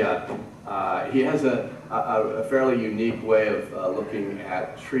 and he has a fairly unique way of looking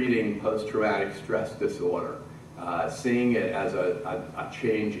at treating post-traumatic stress disorder, seeing it as a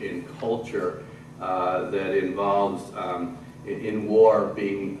change in culture that involves, in war,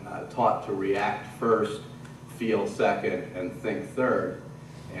 being taught to react first, feel second, and think third.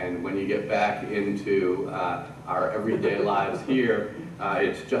 And when you get back into our everyday lives here,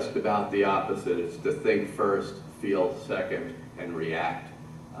 it's just about the opposite. It's to think first, feel second, and react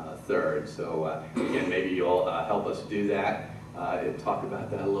third. So again, maybe you'll help us do that and talk about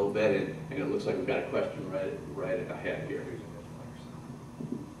that a little bit. And it looks like we've got a question right ahead here.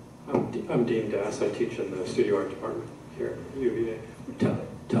 I'm Dean Das. I teach in the studio art department here at UVA.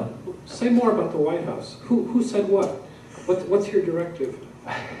 Say more about the White House. Who said what? What's your directive?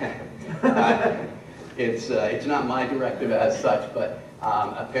 It's not my directive as such, but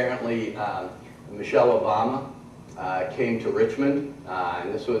apparently Michelle Obama came to Richmond,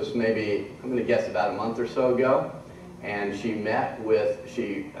 and this was maybe, I'm going to guess, about a month or so ago, and she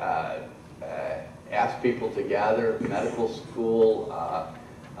asked people to gather, medical school,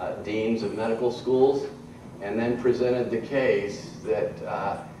 deans of medical schools, and then presented the case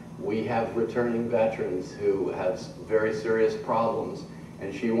that we have returning veterans who have very serious problems,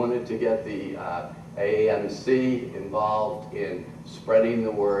 and she wanted to get the AAMC involved in spreading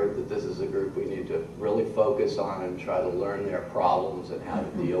the word that this is a group we need to really focus on and try to learn their problems and how to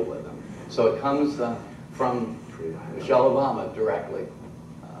deal with them. So it comes from Michelle Obama directly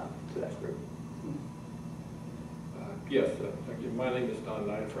to that group. Yes, thank you. My name is Don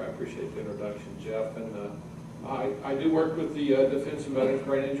Nidifer. I appreciate the introduction, Jeff. And I do work with the Defense and Veterans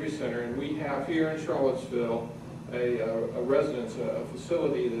Brain Injury Center, and we have here in Charlottesville a residence, a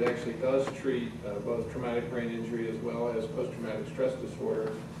facility that actually does treat both traumatic brain injury as well as post-traumatic stress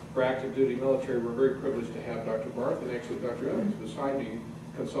disorder. For active duty military, we're very privileged to have Dr. Barth and actually Dr. Evans beside me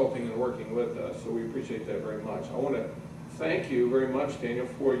consulting and working with us, so we appreciate that very much. I want to thank you very much, Daniel,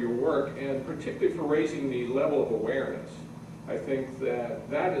 for your work, and particularly for raising the level of awareness. I think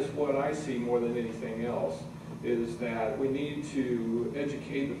that is what I see more than anything else, is that we need to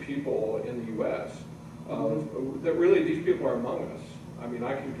educate the people in the U.S. That really these people are among us. I mean,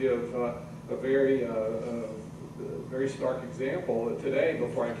 I can give a very stark example. Today,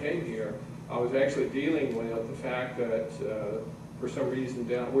 before I came here, I was actually dealing with the fact that for some reason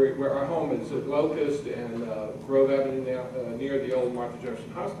down where our home is at Locust and Grove Avenue near the old Martha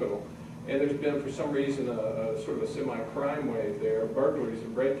Jefferson Hospital, and there's been for some reason a sort of a semi-crime wave there, burglaries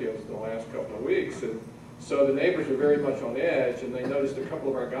and break-ins in the last couple of weeks. And so the neighbors are very much on edge, and they noticed a couple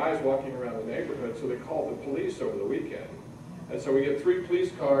of our guys walking around the neighborhood, so they called the police over the weekend. And so we get 3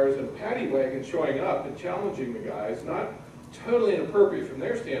 police cars and a paddy wagon showing up and challenging the guys, not totally inappropriate from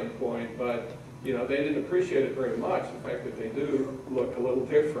their standpoint, but you know, they didn't appreciate it very much, the fact that they do look a little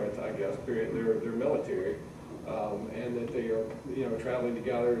different, I guess, they're military, and that they are, you know, traveling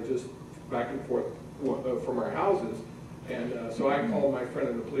together just back and forth from our houses. And so I called my friend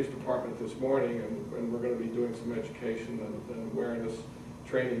in the police department this morning, and we're going to be doing some education and awareness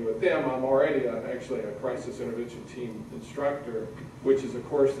training with them. I'm already actually a crisis intervention team instructor, which is a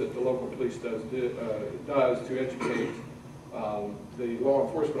course that the local police does to educate the law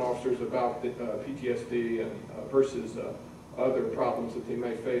enforcement officers about PTSD and versus other problems that they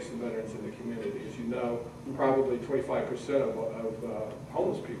may face in veterans in the community. As you know, probably 25% of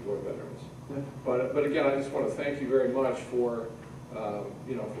homeless people are veterans. But again, I just want to thank you very much for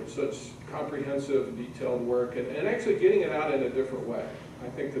you know, for such comprehensive, detailed work, and actually getting it out in a different way. I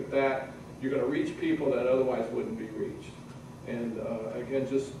think that you're going to reach people that otherwise wouldn't be reached. And again,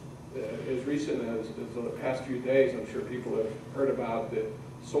 just as recent as the past few days, I'm sure people have heard about the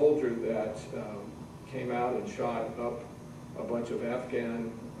soldier that came out and shot up a bunch of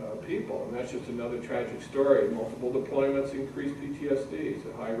Afghan people, and that's just another tragic story. Multiple deployments increase PTSD. It's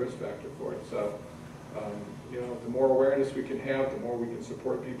a high risk factor for it. So you know, the more awareness we can have, the more we can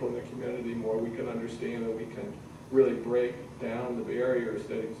support people in the community, the more we can understand and we can really break down the barriers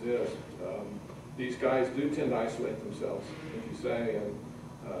that exist. These guys do tend to isolate themselves, as you say,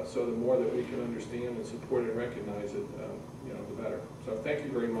 and so the more that we can understand and support and recognize it, you know, the better. So thank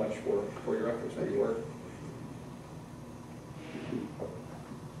you very much for your efforts, for your work.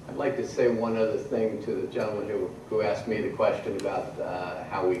 I'd like to say one other thing to the gentleman who asked me the question about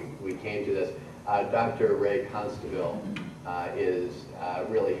how we came to this. Dr. Ray Constable is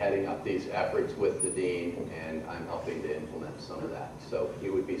really heading up these efforts with the dean, and I'm helping to implement some of that. So he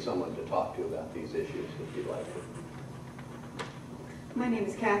would be someone to talk to about these issues if you'd like to. My name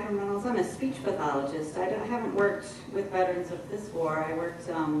is Catherine Reynolds. I'm a speech pathologist. I haven't worked with veterans of this war. I worked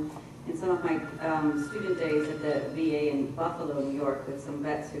in some of my student days at the VA in Buffalo, New York, with some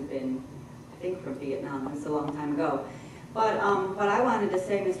vets who've been, I think, from Vietnam. It was a long time ago. But what I wanted to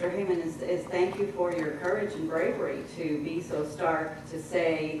say, Mr. Heyman, is thank you for your courage and bravery to be so stark, to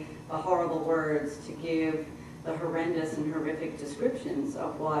say the horrible words, to give the horrendous and horrific descriptions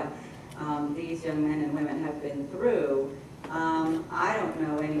of what these young men and women have been through. I don't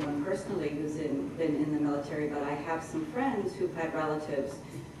know anyone personally who's been in the military, but I have some friends who've had relatives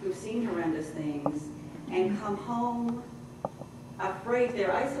who've seen horrendous things and come home afraid.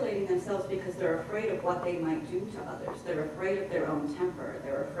 They're isolating themselves because they're afraid of what they might do to others. They're afraid of their own temper.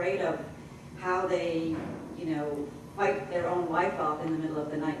 They're afraid of how they, you know, fight their own life off in the middle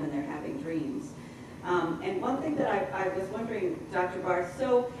of the night when they're having dreams. And one thing that I was wondering, Dr. Barth,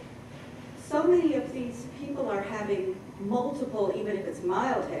 so many of these people are having multiple, even if it's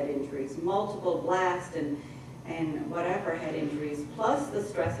mild head injuries, multiple blast and whatever head injuries, plus the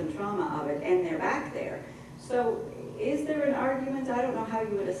stress and trauma of it, and they're back there. So is there an argument, I don't know how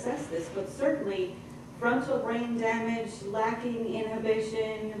you would assess this, but certainly frontal brain damage, lacking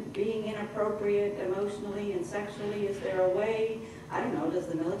inhibition, being inappropriate emotionally and sexually, is there a way, I don't know, does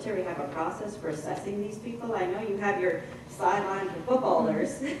the military have a process for assessing these people? I know you have your sideline for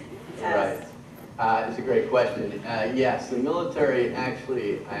footballers test. Right. It's a great question. Yes, the military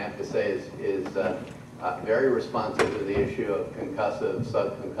actually, I have to say, is very responsive to the issue of concussive,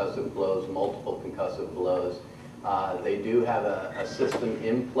 subconcussive blows, multiple concussive blows. They do have a system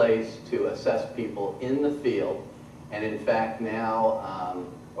in place to assess people in the field. And in fact, now,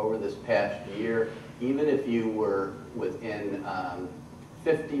 over this past year, even if you were within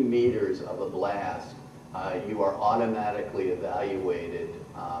 50 meters of a blast, you are automatically evaluated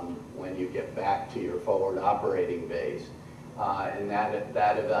when you get back to your forward operating base. And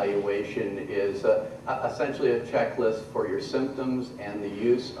that evaluation is essentially a checklist for your symptoms and the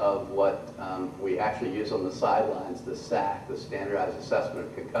use of what we actually use on the sidelines, the SAC, the Standardized Assessment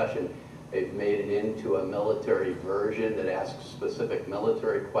of Concussion. They've made it into a military version that asks specific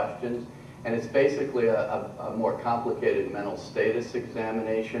military questions. And it's basically a more complicated mental status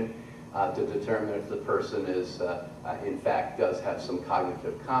examination to determine if the person is, in fact, does have some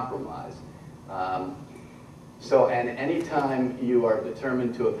cognitive compromise. And anytime you are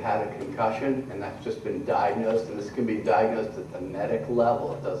determined to have had a concussion, and that's just been diagnosed, and this can be diagnosed at the medic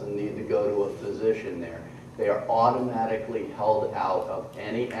level, it doesn't need to go to a physician there, they are automatically held out of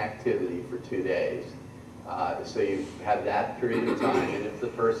any activity for 2 days. So you've had that period of time, and if the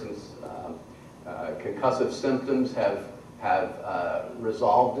person's concussive symptoms have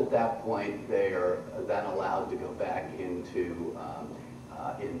resolved at that point, they are then allowed to go back into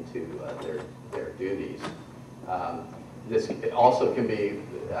their duties. This also can be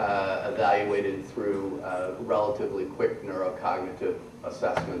evaluated through relatively quick neurocognitive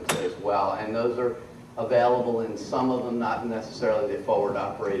assessments as well, and those are available in some of them, not necessarily the forward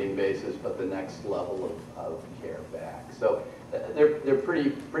operating basis, but the next level of care back. So they're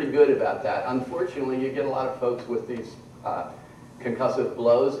pretty good about that. Unfortunately, you get a lot of folks with these concussive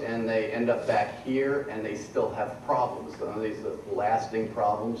blows, and they end up back here, and they still have problems. Some of these are lasting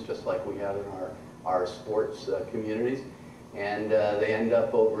problems, just like we have in our sports communities, and they end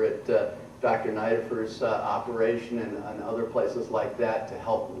up over at Dr. Niederfer's operation and other places like that to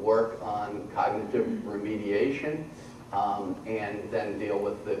help work on cognitive remediation and then deal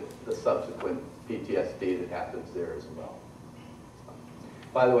with the subsequent PTSD that happens there as well.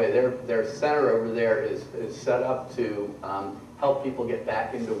 By the way, their center over there is set up to help people get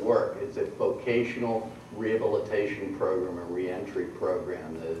back into work. It's a vocational rehabilitation program, a reentry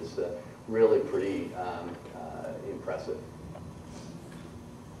program that is really pretty impressive.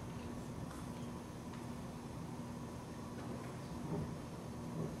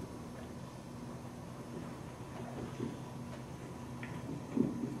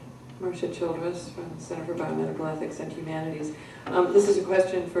 Marcia Childress from the Center for Biomedical Ethics and Humanities. This is a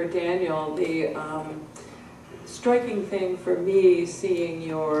question for Daniel. striking thing for me seeing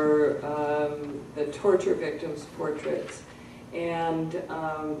your the torture victims' portraits, and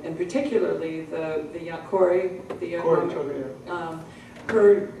particularly the young Corey, the young woman,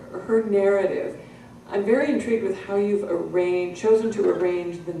 her narrative. I'm very intrigued with how you've chosen to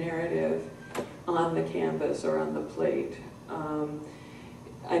arrange the narrative on the canvas or on the plate.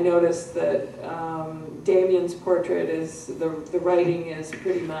 I noticed that Damien's portrait is the writing is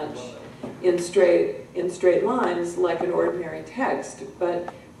pretty much in straight lines like an ordinary text,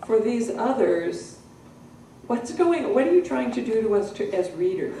 but for these others, what are you trying to do to us as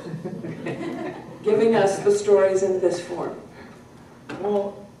readers? Giving us the stories in this form.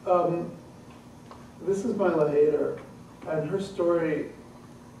 Well, this is Myla Hader, and her story,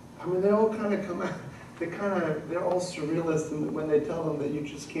 I mean, they all kind of come out, they're all surrealist when they tell them that you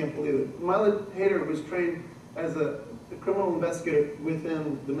just can't believe it. Myla Hader was trained as a criminal investigator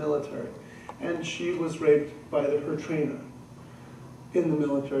within the military, and she was raped by her trainer in the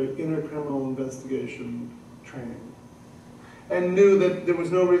military in her criminal investigation training, and knew that there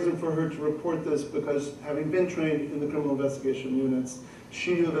was no reason for her to report this because, having been trained in the criminal investigation units,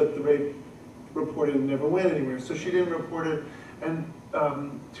 she knew that the rape reporting never went anywhere, so she didn't report it. And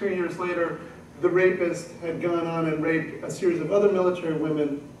 2 years later, the rapist had gone on and raped a series of other military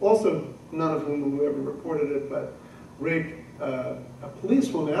women, also none of whom ever reported it, but raped a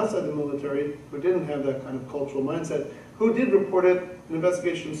policewoman outside the military who didn't have that kind of cultural mindset, who did report it. An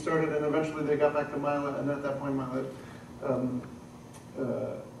investigation started, and eventually they got back to Myla, and at that point Myla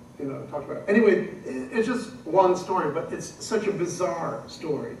talked about it. Anyway, it's just one story, but it's such a bizarre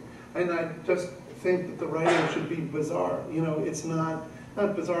story. And I just think that the writing should be bizarre. It's not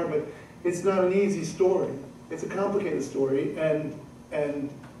bizarre, but it's not an easy story. It's a complicated story, and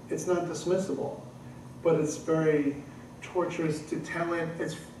it's not dismissible. But it's very torturous to tell it.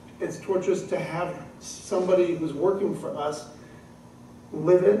 It's torturous to have somebody who's working for us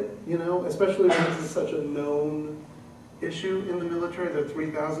live it, especially when this is such a known issue in the military. There are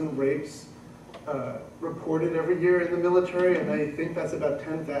 3,000 rapes reported every year in the military, and I think that's about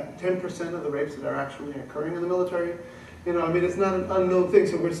 10% of the rapes that are actually occurring in the military. I mean, it's not an unknown thing,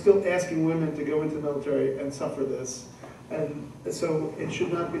 so we're still asking women to go into the military and suffer this. And so it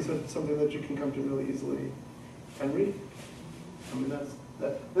should not be something that you can come to really easily and read. I mean,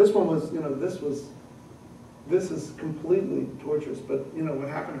 this one was, this is completely torturous, but, what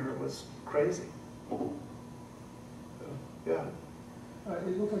happened to her was crazy. So, yeah.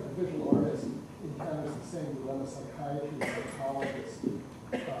 You look like a visual artist encounters the same dilemma psychiatry and psychologists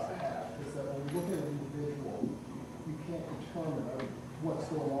have, is that when you look at an individual, you can't determine what's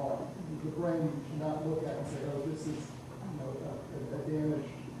going on. The brain cannot look at it and say, oh, this is a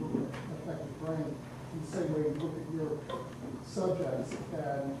damaged, affected brain. In the same way you look at your subjects,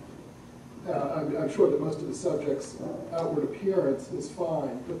 and I'm sure that most of the subjects' outward appearance is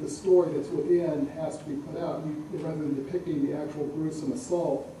fine, but the story that's within has to be put out. Rather than depicting the actual gruesome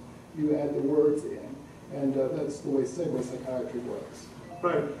assault, you add the words in, and that's the way psychiatry works.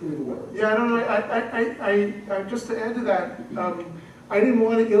 Right. Through the words. Yeah, I don't know. I just to add to that, I didn't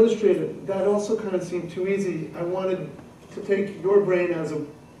want to illustrate it. That also kind of seemed too easy. I wanted to take your brain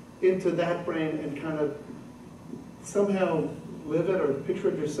into that brain and kind of somehow live it or picture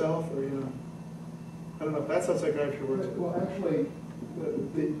it yourself, or I don't know. That's how psychiatry works. Well, actually,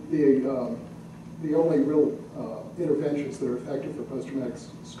 the only real interventions that are effective for post-traumatic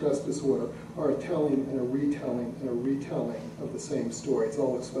stress disorder are a telling and a retelling and a retelling of the same story. It's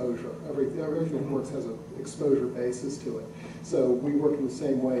all exposure. Everything that works has an exposure basis to it. So we work in the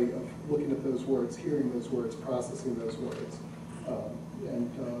same way of looking at those words, hearing those words, processing those words.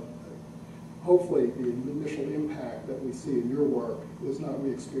 Hopefully the initial impact that we see in your work is not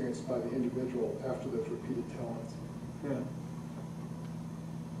re-experienced by the individual after those repeated tellings. Yeah.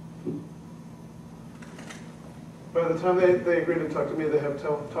 By the time they agree to talk to me, they have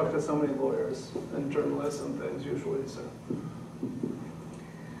talked to so many lawyers and journalists and things usually. So.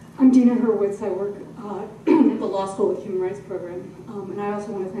 I'm Dina Hurwitz. I work at the Law School with the Human Rights Program. And I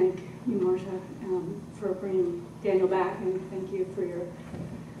also want to thank you, Marcia, for bringing Daniel back, and thank you for your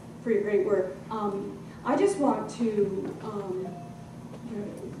great work. I just want to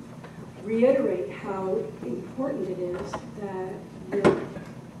reiterate how important it is that you're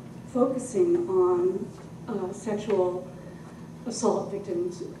focusing on sexual assault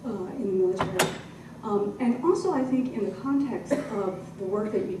victims in the military. And also, I think, in the context of the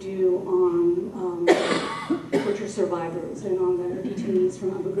work that you do on torture survivors and on the detainees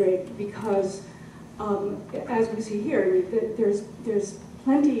from Abu Ghraib, because as we see here, there's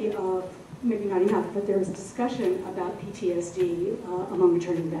plenty of, maybe not enough, but there's discussion about PTSD among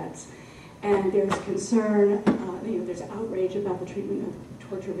returning vets. and there's concern, there's outrage about the treatment of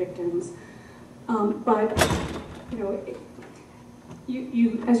torture victims. But,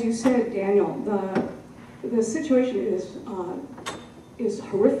 as you said, Daniel, the situation is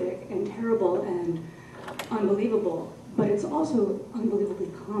horrific and terrible and unbelievable, but it's also unbelievably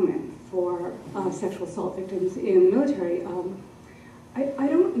common for sexual assault victims in the military. I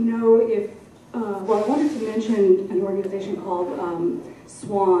don't know if, well, I wanted to mention an organization called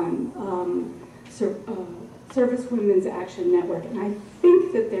SWAN, Service Women's Action Network, and I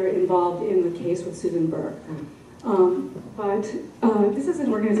think that they're involved in the case with Susan Burke. But this is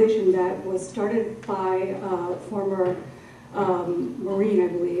an organization that was started by a former Marine, I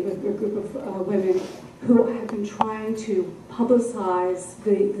believe, a group of women who have been trying to publicize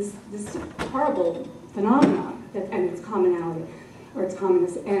this horrible phenomenon and its commonality, or its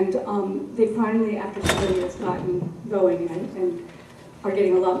commonness. And they finally, after several years, gotten going and are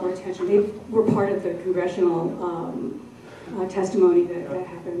getting a lot more attention. They were part of the congressional testimony that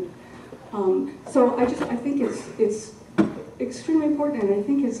happened. So I think it's extremely important, and I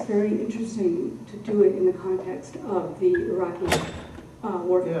think it's very interesting to do it in the context of the Iraqi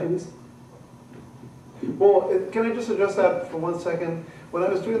war victims. Well, can I just address that for 1 second? When I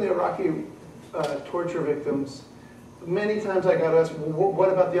was doing the Iraqi torture victims, many times I got asked, well, what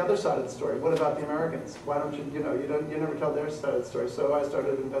about the other side of the story? What about the Americans? Why don't you, you never tell their side of the story. So I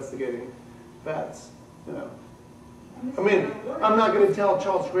started investigating vets, I mean, I'm not going to tell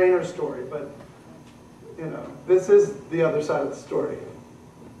Charles Grainer's story, but, this is the other side of the story.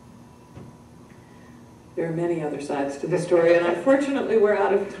 There are many other sides to the story, and unfortunately we're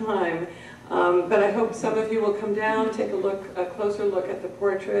out of time. But I hope some of you will come down, take a closer look at the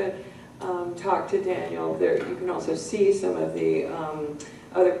portrait, talk to Daniel. You can also see some of the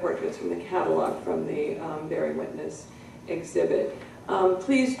other portraits from the catalog from the Bearing Witness exhibit.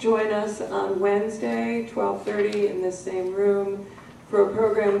 Please join us on Wednesday, 12:30, in this same room for a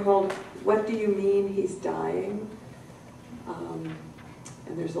program called What Do You Mean He's Dying?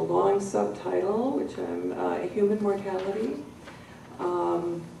 And there's a long subtitle, which I'm Human Mortality,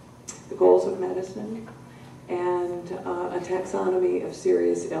 The Goals of Medicine, and a taxonomy of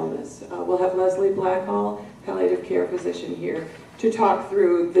serious illness. We'll have Leslie Blackhall, palliative care physician, here to talk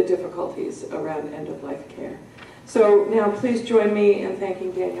through the difficulties around end-of-life care. So now please join me in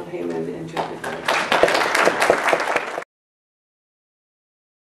thanking Daniel Heyman and Jeffrey Burke.